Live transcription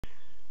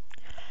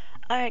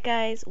Alright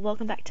guys,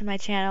 welcome back to my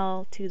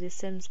channel, to the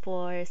Sims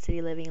 4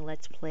 City Living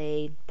Let's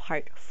Play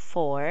Part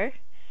 4.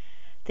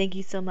 Thank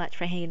you so much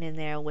for hanging in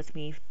there with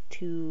me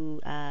to,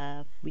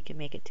 we can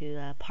make it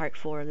to Part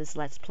 4 of this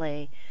Let's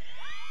Play.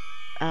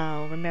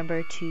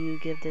 Remember to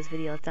give this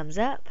video a thumbs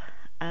up,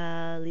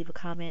 leave a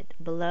comment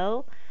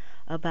below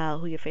about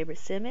who your favorite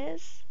Sim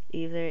is,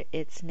 either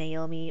it's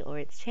Naomi or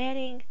it's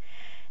Channing,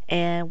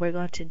 and we're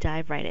going to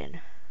dive right in.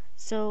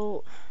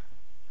 So,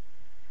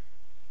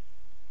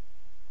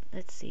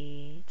 let's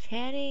see.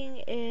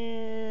 Channing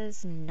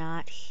is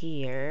not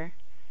here.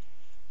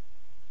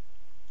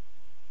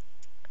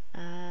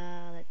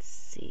 Let's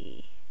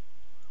see.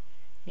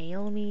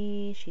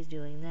 Naomi, she's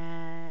doing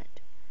that.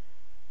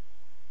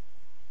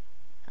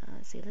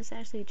 Let's see. Let's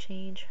actually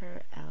change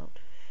her outfits.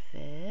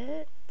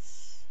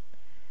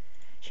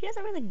 She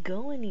doesn't really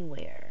go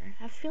anywhere.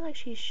 I feel like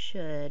she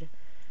should.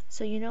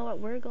 So you know what?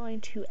 We're going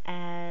to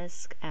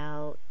ask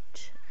out.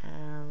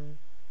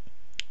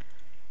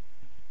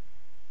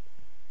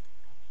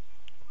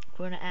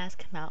 We're going to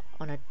ask him out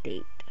on a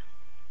date.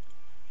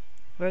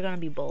 We're going to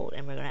be bold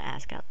and we're going to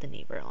ask out the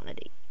neighbor on a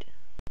date.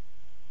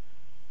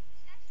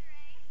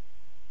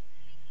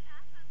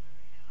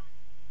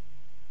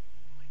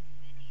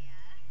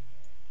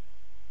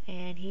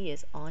 And he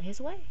is on his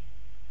way.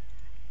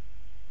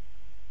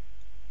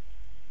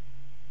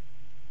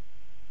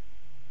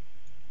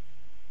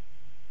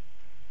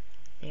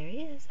 There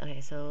he is.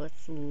 Okay, so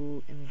let's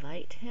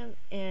invite him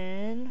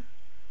in.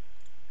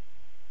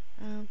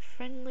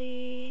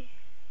 Friendly,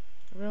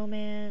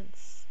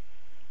 romance.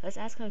 Let's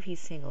ask him if he's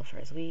single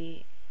first.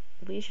 We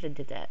should have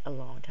did that a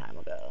long time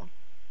ago.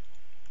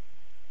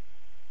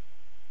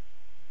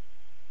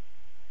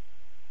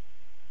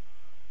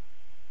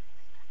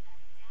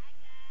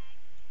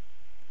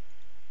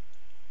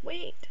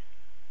 Wait.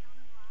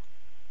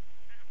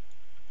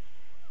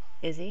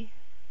 Is he?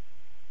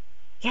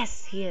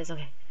 Yes, he is.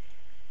 Okay.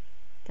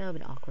 That would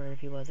have been awkward if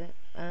he wasn't.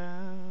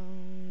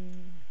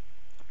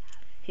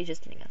 He's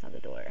just getting outside the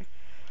door.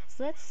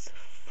 So let's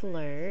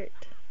flirt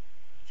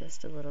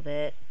just a little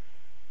bit.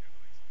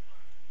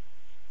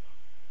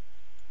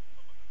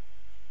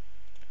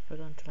 We're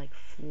going to like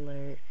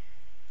flirt.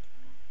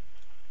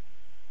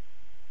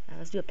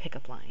 Let's do a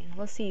pickup line.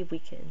 Let's see if we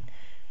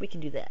can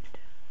do that.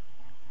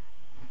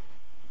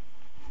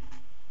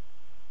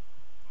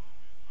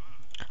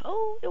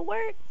 Oh, it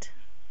worked.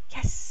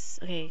 Yes.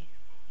 Okay.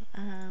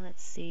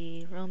 Let's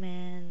see.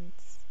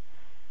 Romance.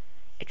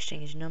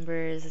 Exchange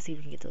numbers. Let's see if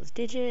we can get those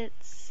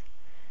digits.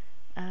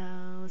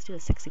 Let's do a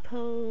sexy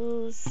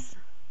pose.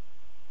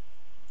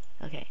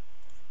 Okay.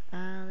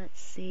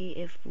 Let's see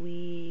if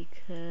we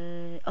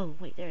could. Oh,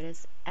 wait, there it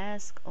is.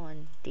 Ask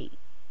on date.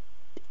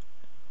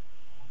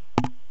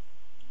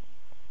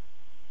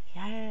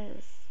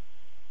 Yes.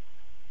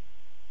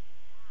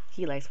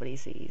 He likes what he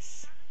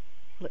sees.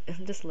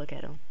 Just look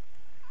at him.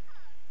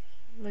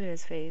 Look at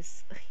his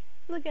face.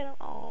 Look at him.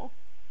 Oh.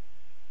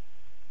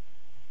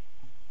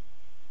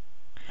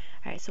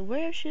 Alright, so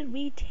where should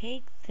we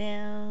take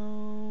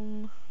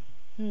them?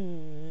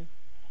 Where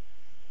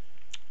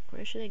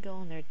should they go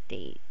on their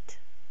date?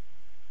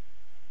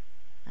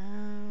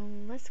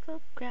 Let's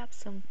go grab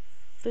some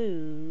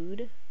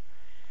food.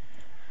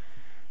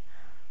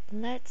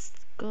 Let's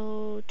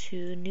go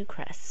to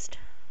Newcrest.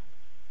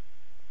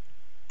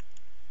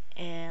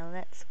 And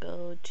let's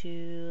go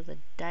to the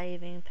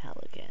Diving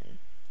Pelican.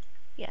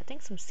 Yeah, I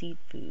think some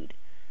seafood.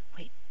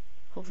 Wait,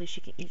 hopefully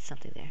she can eat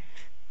something there.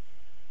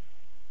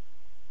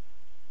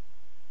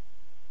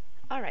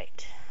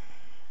 Alright.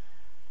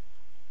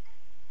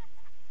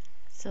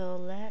 So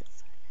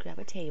let's grab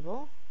a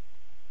table.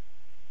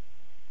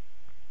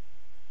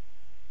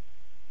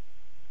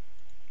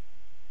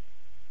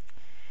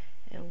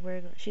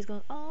 And she's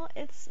going, oh,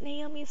 it's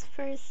Naomi's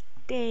first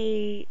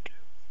date.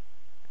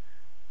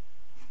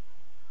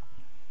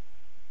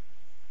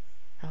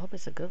 I hope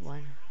it's a good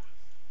one.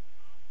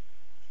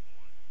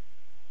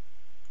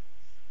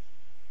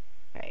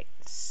 Alright,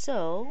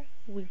 so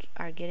we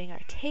are getting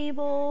our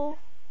table.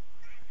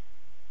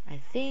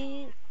 I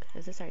think,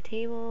 is this our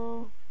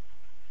table?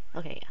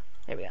 Okay, yeah,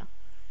 there we go.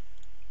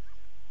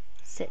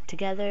 Sit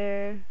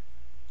together.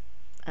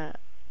 You're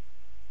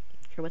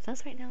with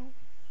us right now?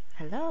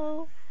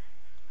 Hello?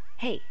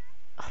 Hey.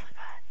 Oh my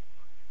god.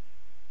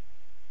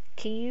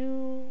 Can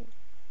you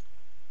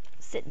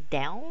sit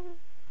down?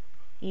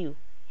 You.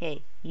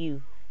 Hey,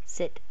 you.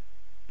 Sit.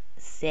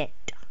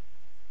 Sit.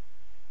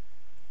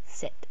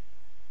 Sit.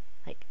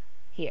 Like,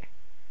 here.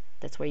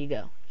 That's where you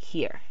go.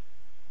 Here.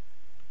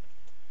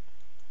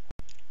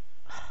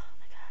 Oh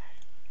my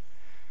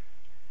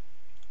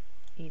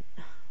god.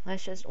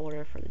 Let's just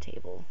order for the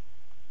table.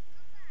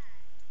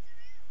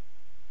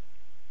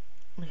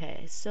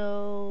 Okay,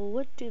 so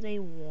what do they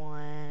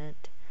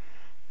want?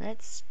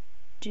 Let's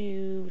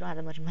do, we don't have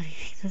that much money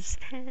to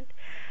spend.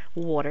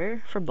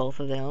 Water for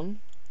both of them,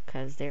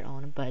 because they're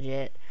on a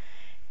budget.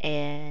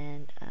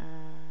 And,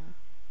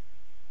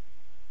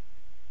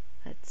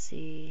 let's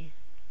see.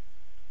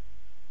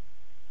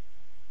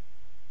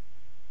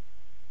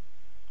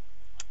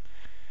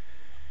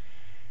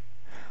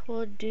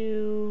 we'll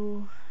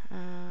do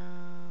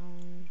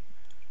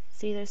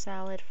Caesar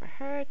salad for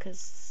her,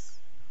 because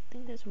I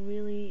think there's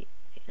really,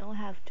 they don't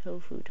have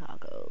tofu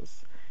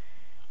tacos.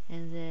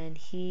 And then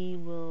he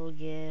will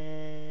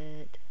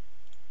get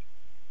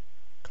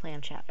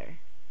clam chowder.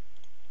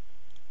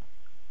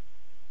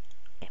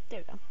 Yeah,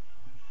 there we go.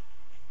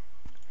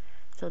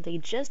 So they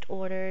just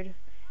ordered,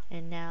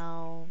 and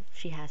now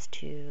she has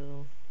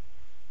to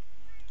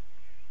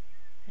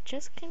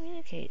just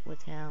communicate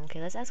with him. Okay,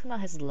 let's ask him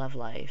about his love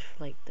life.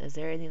 Like, is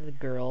there any of the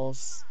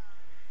girls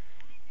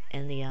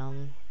in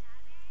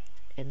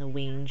the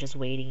wing just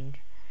waiting?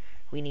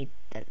 We need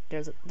that.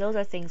 Those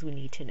are things we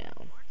need to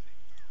know.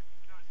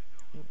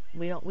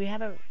 We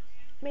haven't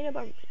made up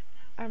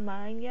our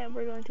mind yet.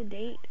 We're going to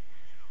date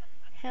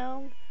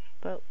him,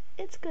 but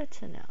it's good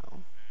to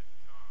know.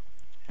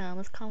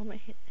 Let's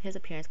compliment his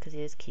appearance because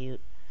he is cute.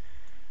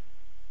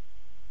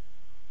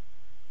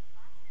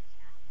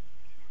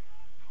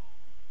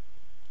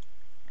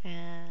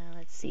 And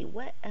let's see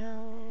what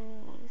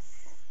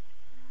else.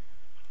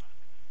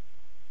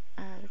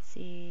 Let's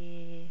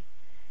see.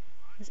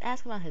 Let's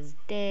ask him about his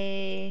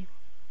day.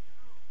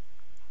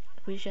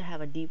 We should have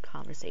a deep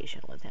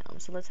conversation with him.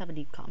 So let's have a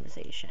deep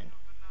conversation.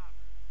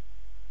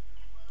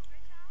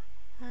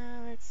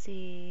 Let's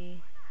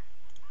see.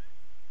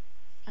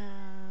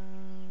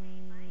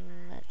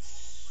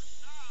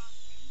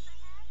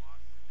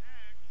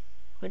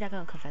 We're not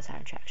gonna confess our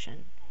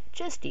attraction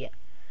just yet.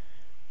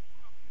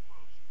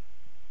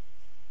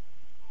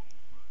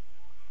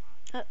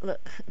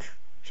 Look,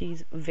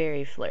 she's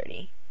very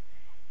flirty.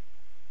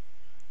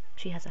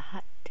 She has a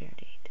hot dinner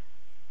date.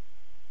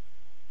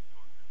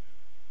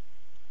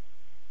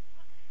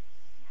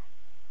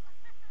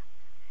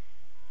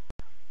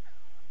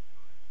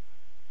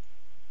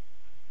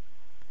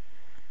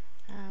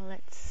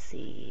 Let's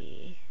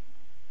see.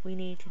 We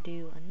need to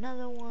do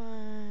another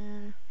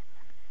one.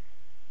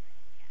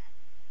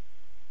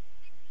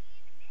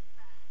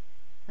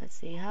 Let's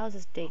see. How's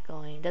this date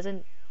going?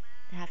 Doesn't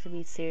have to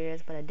be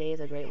serious, but a day is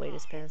a great way to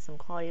spend some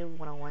quality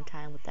one-on-one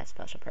time with that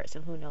special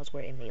person. Who knows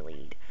where it may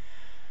lead?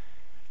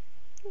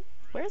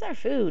 Where's our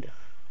food?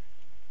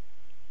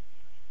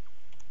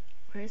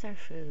 Where's our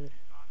food?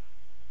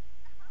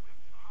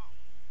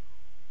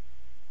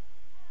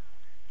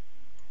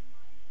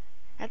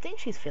 I think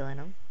she's feeling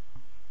him.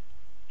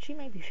 She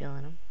might be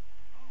feeling him.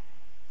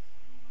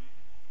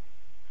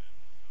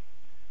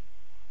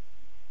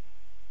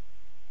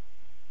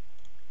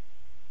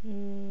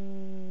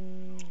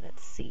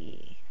 Let's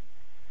see.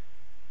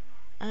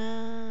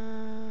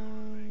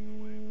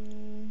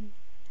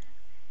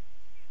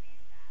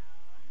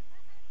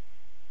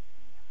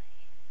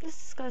 Let's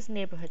discuss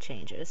neighborhood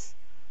changes.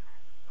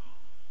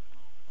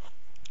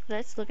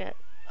 Let's look at.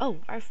 Oh,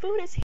 our food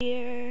is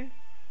here.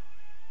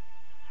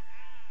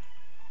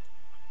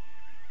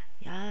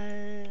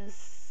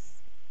 Yes.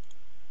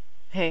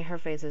 Hey, her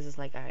face is just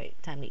like, alright,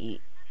 time to eat.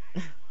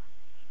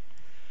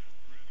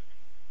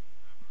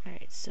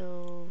 Alright,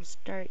 so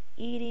start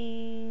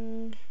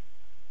eating.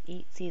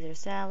 Eat Caesar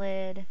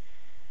salad.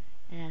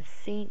 And I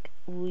think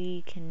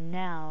we can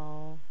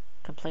now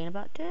complain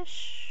about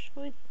dish.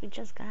 We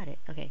just got it.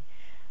 Okay,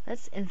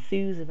 let's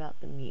enthuse about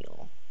the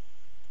meal.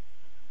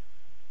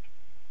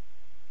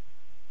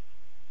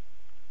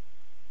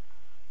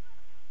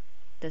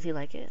 Does he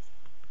like it?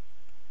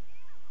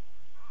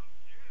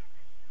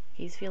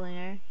 He's feeling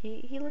her.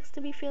 He looks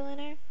to be feeling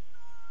her.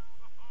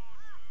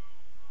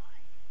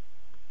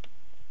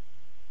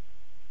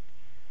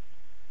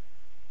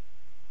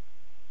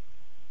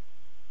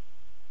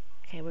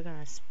 Okay, we're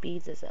gonna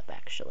speed this up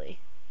actually.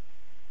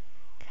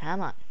 Come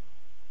on.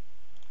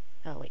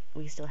 Oh wait,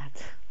 we still have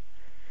to.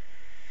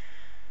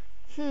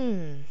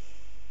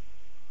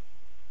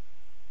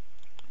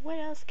 What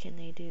else can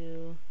they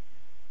do?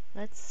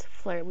 Let's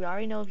flirt. We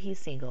already know if he's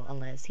single,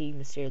 unless he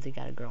mysteriously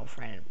got a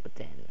girlfriend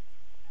within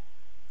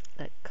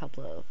a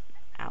couple of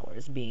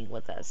hours being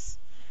with us.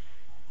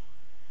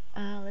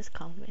 Let's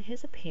compliment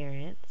his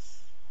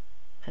appearance,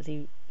 because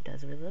he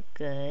does really look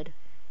good.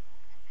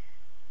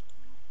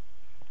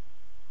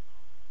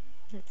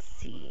 Let's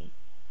see.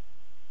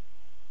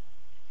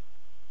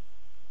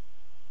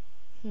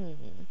 You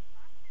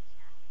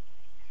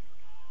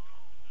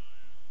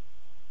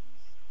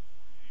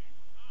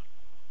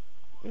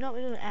know,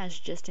 we're gonna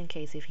ask just in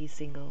case if he's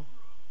single.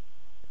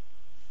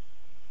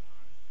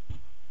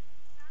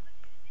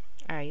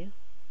 Are you?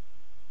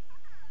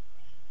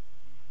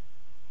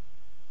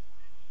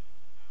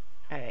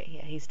 Alright,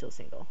 yeah, he's still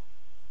single.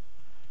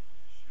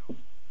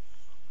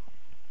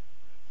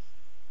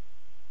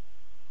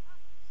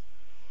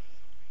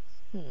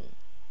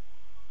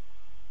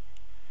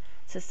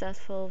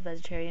 Successful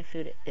vegetarian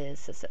food is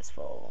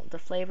successful. The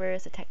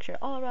flavors, the texture,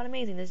 all around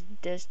amazing. This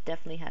dish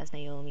definitely has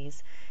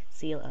Naomi's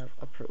seal of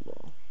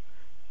approval.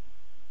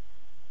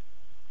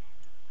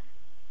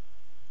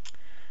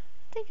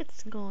 I think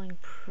it's going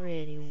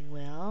pretty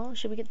well.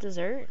 Should we get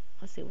dessert?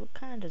 Let's see, what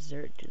kind of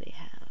dessert do they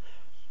have?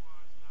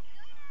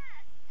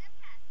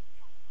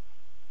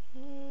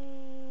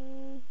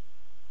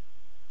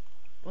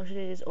 Or should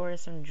I just order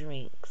some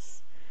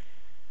drinks?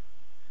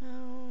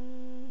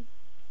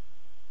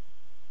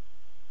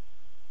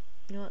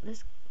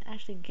 let's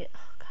actually get,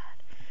 oh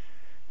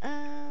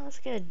god, let's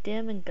get a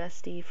dim and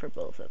gusty for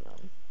both of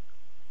them,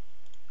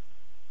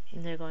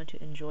 and they're going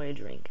to enjoy a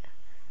drink.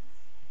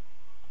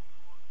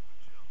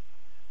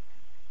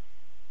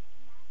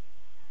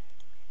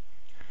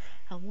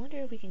 I wonder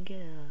if we can get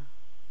a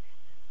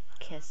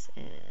kiss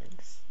in.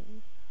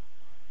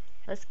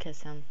 Let's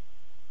kiss him.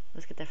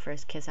 Let's get that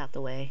first kiss out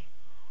the way.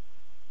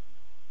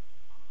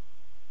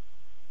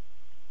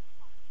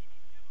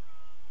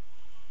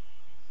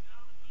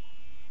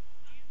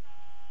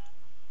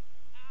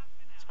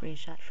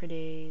 Screenshot for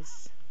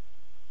days.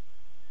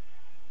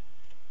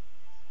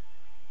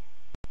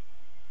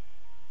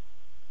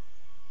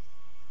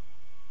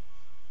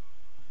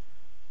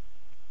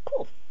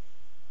 Cool.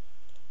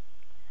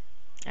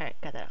 Alright,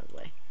 got that out of the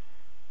way.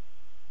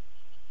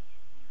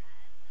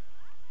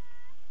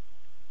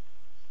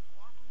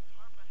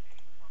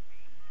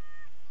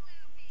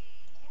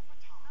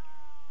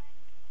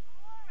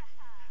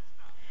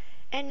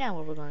 And now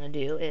what we're going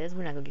to do is,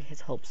 we're not going to get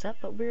his hopes up,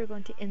 but we're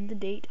going to end the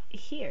date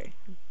here.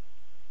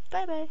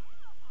 Bye bye.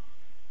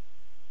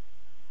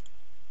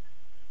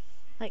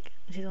 Like,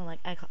 she's going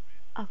like,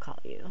 I'll call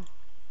you.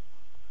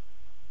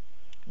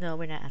 No,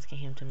 we're not asking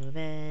him to move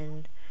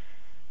in.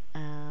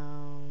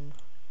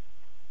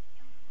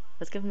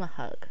 Let's give him a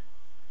hug.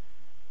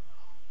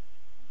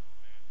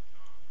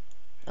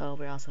 Oh,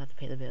 we also have to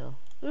pay the bill.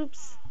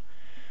 Oops.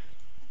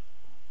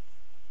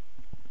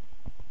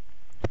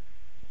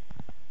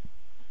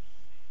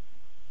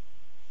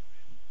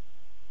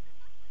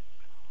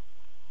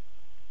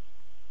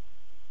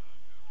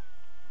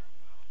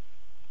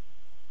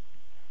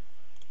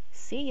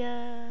 See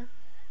ya.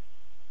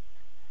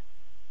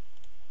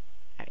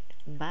 Alright,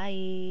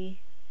 bye.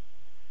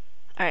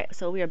 Alright,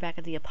 so we are back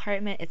at the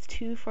apartment. It's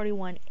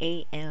 2:41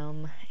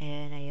 a.m.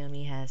 and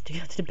Naomi has to go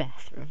to the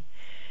bathroom.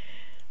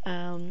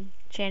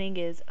 Channing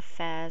is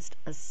fast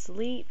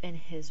asleep in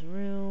his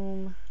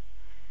room.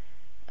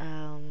 It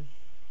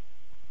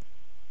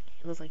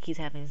looks like he's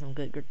having some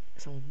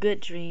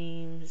good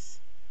dreams.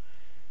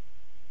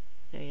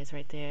 There he is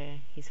right there.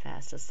 He's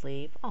fast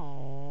asleep.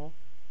 Aww.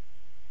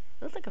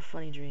 Looks like a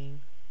funny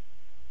dream.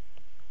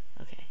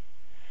 Okay.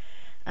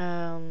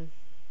 And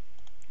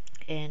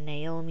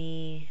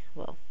Naomi,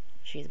 well,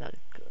 she's about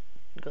to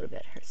go to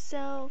bed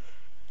herself.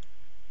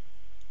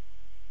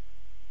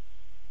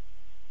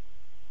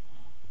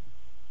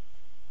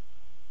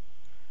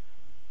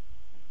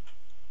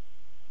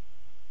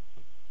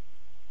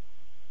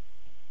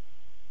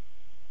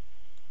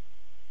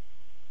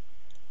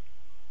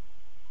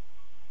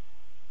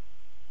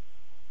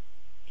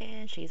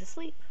 And she's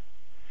asleep.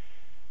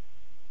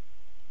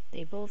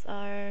 They both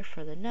are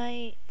for the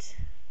night.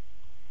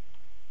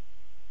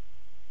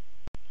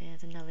 And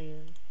it's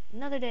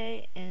another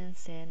day in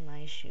San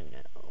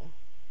Myshuno.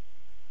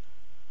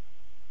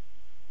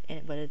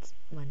 But it's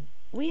when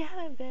we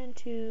haven't been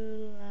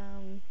to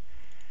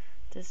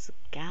this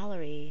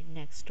gallery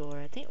next door.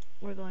 I think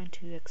we're going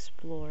to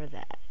explore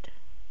that.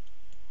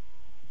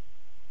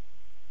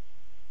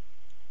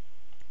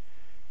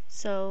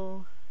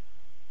 So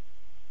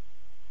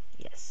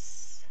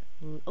yes.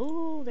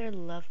 Oh, they're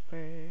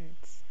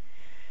lovebirds.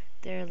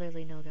 There are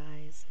literally no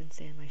guys in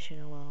San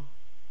Myshuno. Well,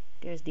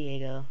 there's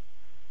Diego.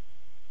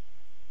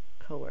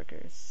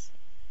 Co-workers.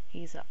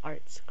 He's an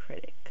arts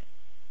critic.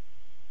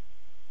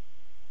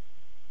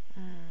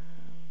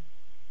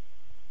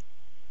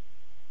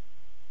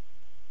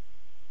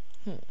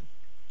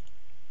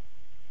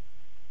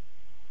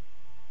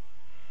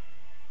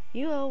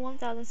 You owe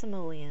 1,000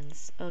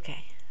 simoleons.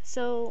 Okay.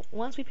 So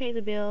once we pay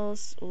the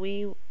bills,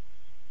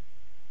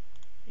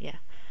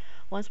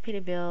 once we pay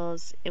the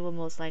bills, it will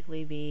most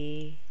likely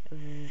be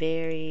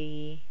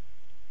very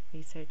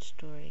research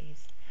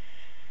stories.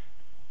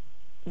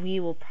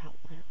 We will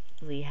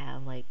probably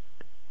have like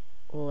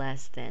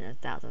less than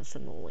 1,000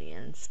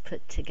 simoleons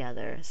put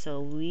together.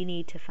 So we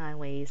need to find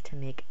ways to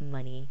make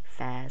money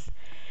fast.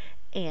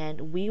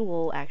 And we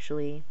will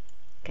actually,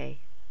 okay,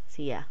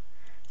 so yeah.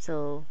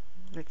 So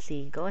let's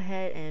see, go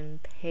ahead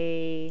and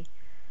pay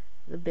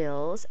the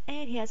bills,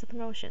 and he has a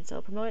promotion,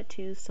 so promoted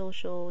to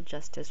social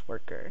justice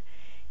worker.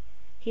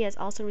 He has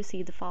also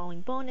received the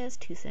following bonus: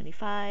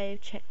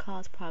 275, check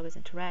cost, progress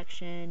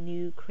interaction,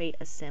 new create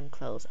a sim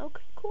close.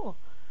 Okay, cool.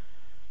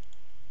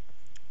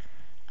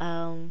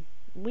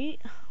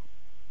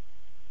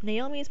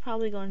 Naomi is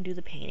probably going to do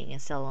the painting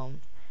and sell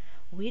them.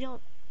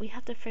 We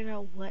have to figure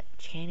out what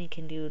Channing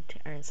can do to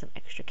earn some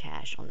extra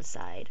cash on the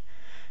side.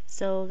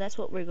 So that's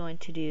what we're going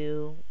to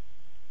do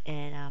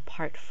in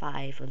part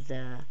 5 of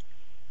the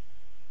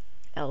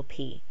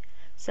LP.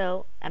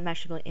 So I'm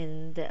actually going to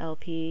end the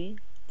LP,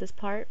 this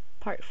part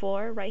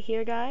 4 right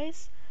here,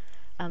 guys.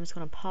 I'm just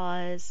going to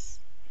pause.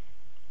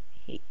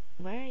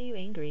 Why are you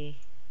angry?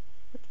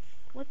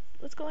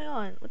 What's going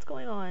on? What's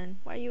going on?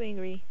 Why are you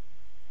angry?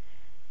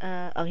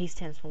 Oh, he's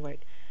tense from work.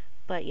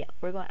 But yeah,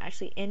 we're going to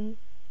actually end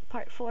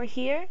part 4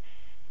 here,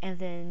 and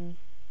then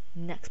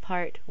next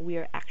part we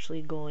are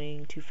actually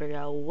going to figure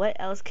out what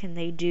else can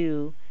they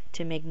do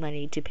to make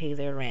money to pay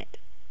their rent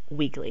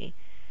weekly.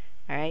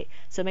 Alright,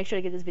 so make sure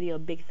to give this video a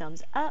big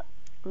thumbs up,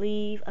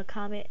 leave a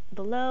comment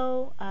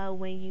below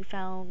when you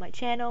found my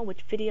channel,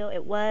 which video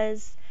it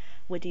was.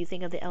 What do you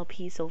think of the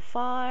LP so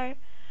far?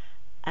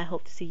 I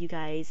hope to see you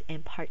guys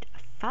in part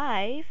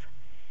 5.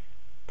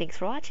 Thanks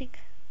for watching.